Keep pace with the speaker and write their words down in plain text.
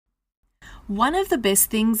One of the best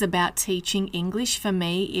things about teaching English for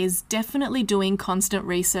me is definitely doing constant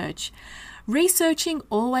research. Researching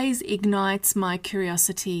always ignites my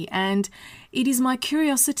curiosity, and it is my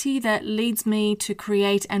curiosity that leads me to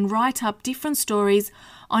create and write up different stories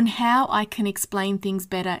on how I can explain things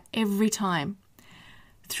better every time.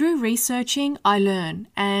 Through researching, I learn,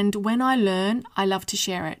 and when I learn, I love to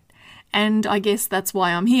share it. And I guess that's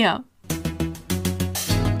why I'm here.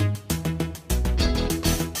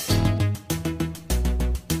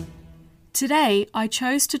 Today, I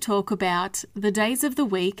chose to talk about the days of the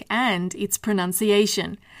week and its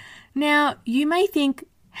pronunciation. Now, you may think,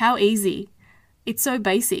 how easy? It's so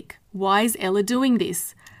basic. Why is Ella doing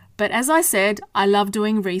this? But as I said, I love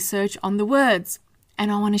doing research on the words,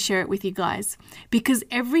 and I want to share it with you guys because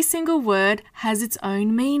every single word has its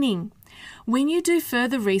own meaning. When you do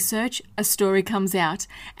further research, a story comes out,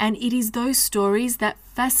 and it is those stories that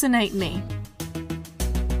fascinate me.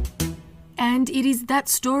 And it is that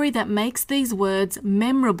story that makes these words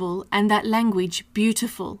memorable and that language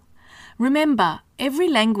beautiful. Remember, every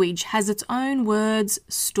language has its own words,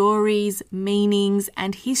 stories, meanings,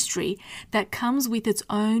 and history that comes with its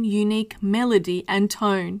own unique melody and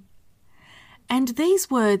tone. And these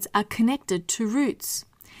words are connected to roots.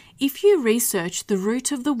 If you research the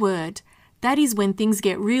root of the word, that is when things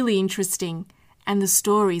get really interesting and the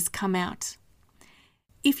stories come out.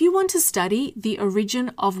 If you want to study the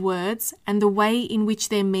origin of words and the way in which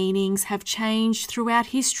their meanings have changed throughout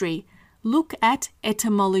history, look at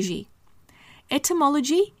etymology.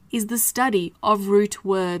 Etymology is the study of root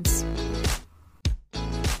words.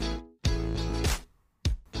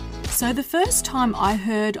 So the first time I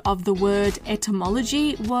heard of the word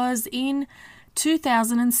etymology was in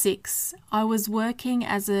 2006. I was working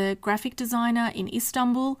as a graphic designer in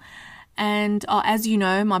Istanbul, and as you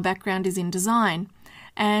know, my background is in design.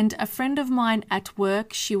 And a friend of mine at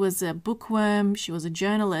work, she was a bookworm, she was a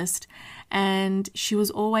journalist, and she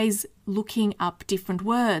was always looking up different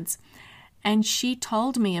words. And she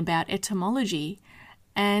told me about etymology.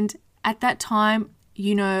 And at that time,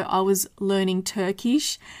 I was learning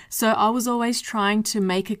Turkish, so I was always trying to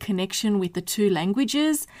make a connection with the two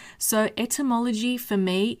languages. So etymology for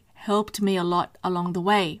me helped me a lot along the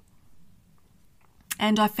way.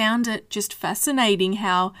 And I found it just fascinating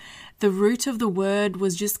how the root of the word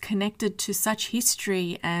was just connected to such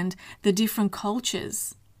history and the different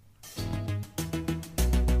cultures.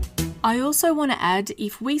 I also want to add,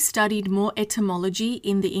 if we studied more etymology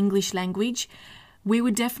in the English language, we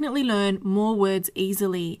would definitely learn more words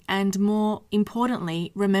easily and, more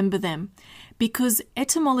importantly, remember them, because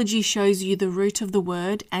etymology shows you the root of the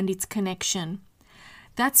word and its connection.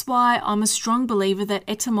 That's why I'm a strong believer that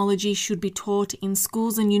etymology should be taught in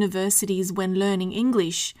schools and universities when learning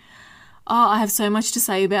English. I have so much to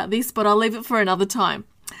say about this, but I'll leave it for another time.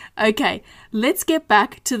 Okay, let's get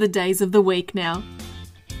back to the days of the week now.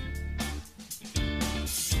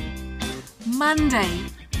 Monday,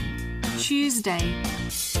 Tuesday,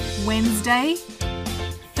 Wednesday,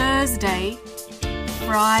 Thursday,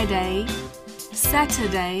 Friday,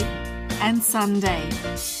 Saturday, and Sunday.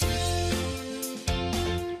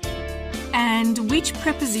 And which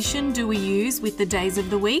preposition do we use with the days of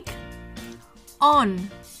the week? On.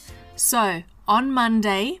 So, on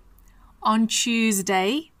Monday, on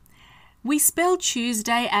Tuesday, we spell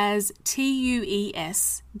Tuesday as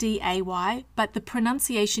Tuesday, but the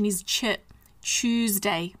pronunciation is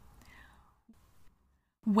Tuesday.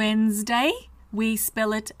 Wednesday, we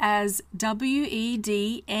spell it as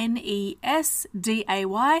Wednesday,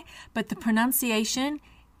 but the pronunciation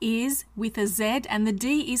is with a Z and the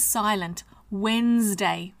D is silent.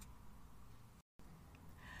 Wednesday.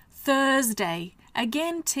 Thursday.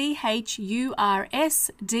 Again, Thursday,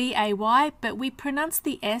 but we pronounce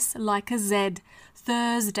the S like a Z.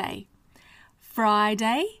 Thursday.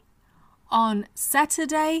 Friday. On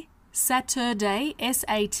Saturday, Saturday,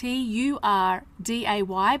 Saturday,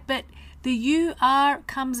 but the UR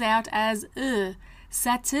comes out as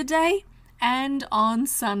Saturday, and on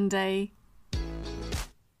Sunday.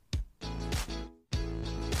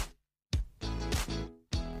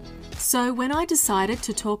 So when I decided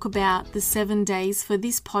to talk about the 7 days for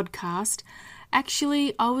this podcast,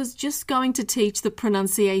 actually I was just going to teach the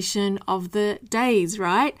pronunciation of the days,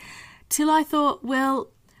 right? Till I thought, well,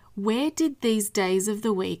 where did these days of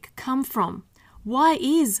the week come from? Why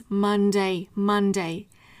is Monday, Monday?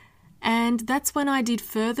 And that's when I did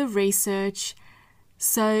further research.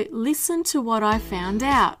 So listen to what I found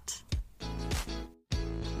out.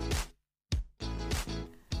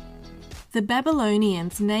 The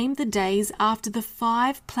Babylonians named the days after the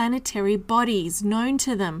 5 planetary bodies known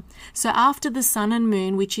to them. So after the sun and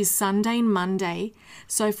moon, which is Sunday and Monday,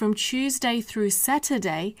 so from Tuesday through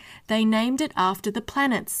Saturday, they named it after the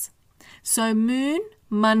planets. So Moon,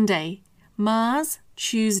 Monday, Mars,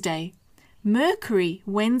 Tuesday, Mercury,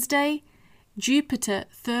 Wednesday, Jupiter,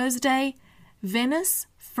 Thursday, Venus,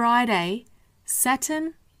 Friday,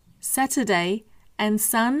 Saturn, Saturday, and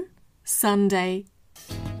Sun, Sunday.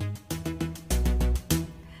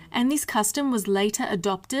 And this custom was later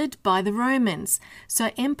adopted by the Romans.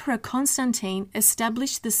 So Emperor Constantine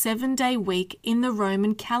established the 7-day week in the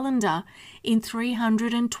Roman calendar in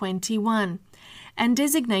 321 and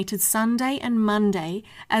designated Sunday and Monday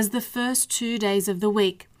as the first 2 days of the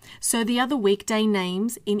week. So the other weekday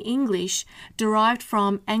names in English derived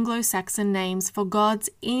from Anglo-Saxon names for gods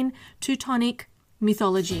in Teutonic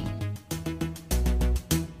mythology.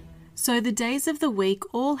 So the days of the week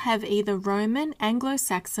all have either Roman,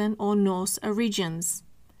 Anglo-Saxon, or Norse origins.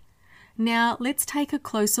 Now let's take a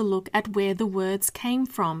closer look at where the words came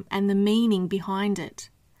from and the meaning behind it.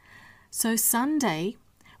 So Sunday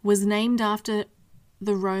was named after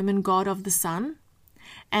the Roman god of the sun,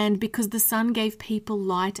 and because the sun gave people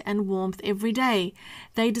light and warmth every day,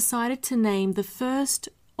 they decided to name the first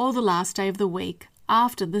or the last day of the week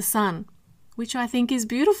after the sun, which I think is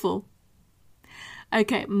beautiful.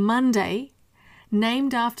 Okay, Monday,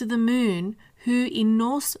 named after the moon, who in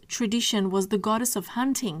Norse tradition was the goddess of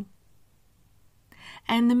hunting.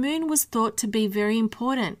 And the moon was thought to be very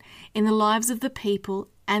important in the lives of the people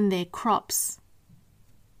and their crops.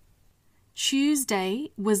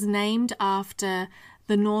 Tuesday was named after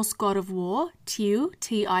the Norse god of war, Tiw,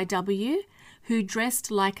 T-I-W, who dressed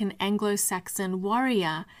like an Anglo-Saxon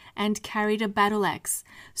warrior and carried a battle axe,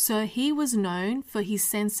 so he was known for his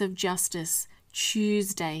sense of justice.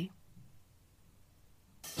 Tuesday.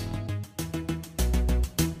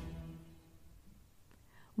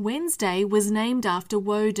 Wednesday was named after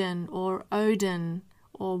Woden or Odin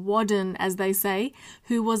or Woden as they say,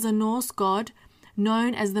 who was a Norse god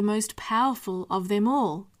known as the most powerful of them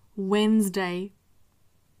all. Wednesday.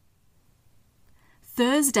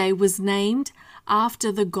 Thursday was named after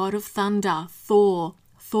the god of thunder, Thor,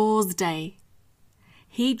 Thor's Day.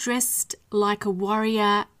 He dressed like a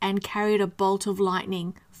warrior and carried a bolt of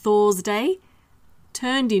lightning. Thor's Day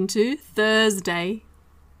turned into Thursday.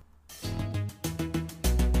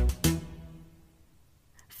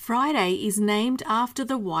 Friday is named after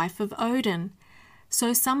the wife of Odin.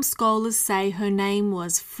 So some scholars say her name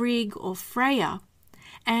was Frigg or Freya,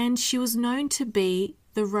 and she was known to be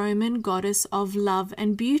the Roman goddess of love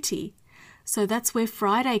and beauty. So that's where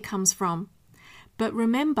Friday comes from. But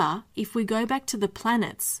remember, if we go back to the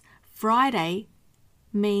planets, Friday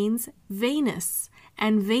means Venus,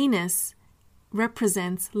 and Venus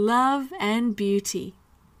represents love and beauty.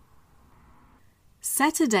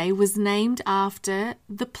 Saturday was named after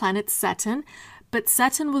the planet Saturn, but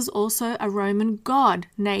Saturn was also a Roman god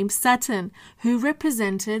named Saturn, who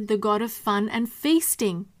represented the god of fun and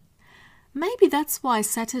feasting. Maybe that's why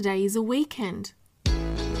Saturday is a weekend,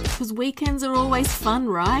 because weekends are always fun,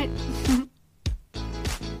 right?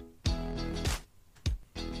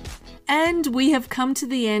 And we have come to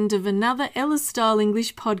the end of another Ella Style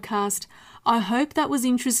English podcast. I hope that was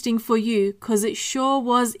interesting for you, because it sure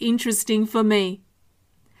was interesting for me.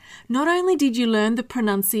 Not only did you learn the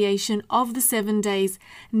pronunciation of the 7 days,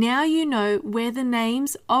 now you know where the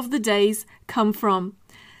names of the days come from.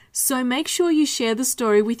 So make sure you share the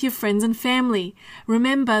story with your friends and family.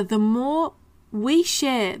 Remember, the more we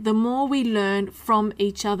share, the more we learn from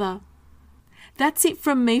each other. That's it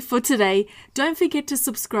from me for today. Don't forget to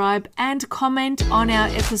subscribe and comment on our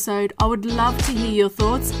episode. I would love to hear your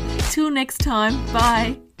thoughts. Till next time,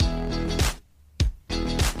 bye.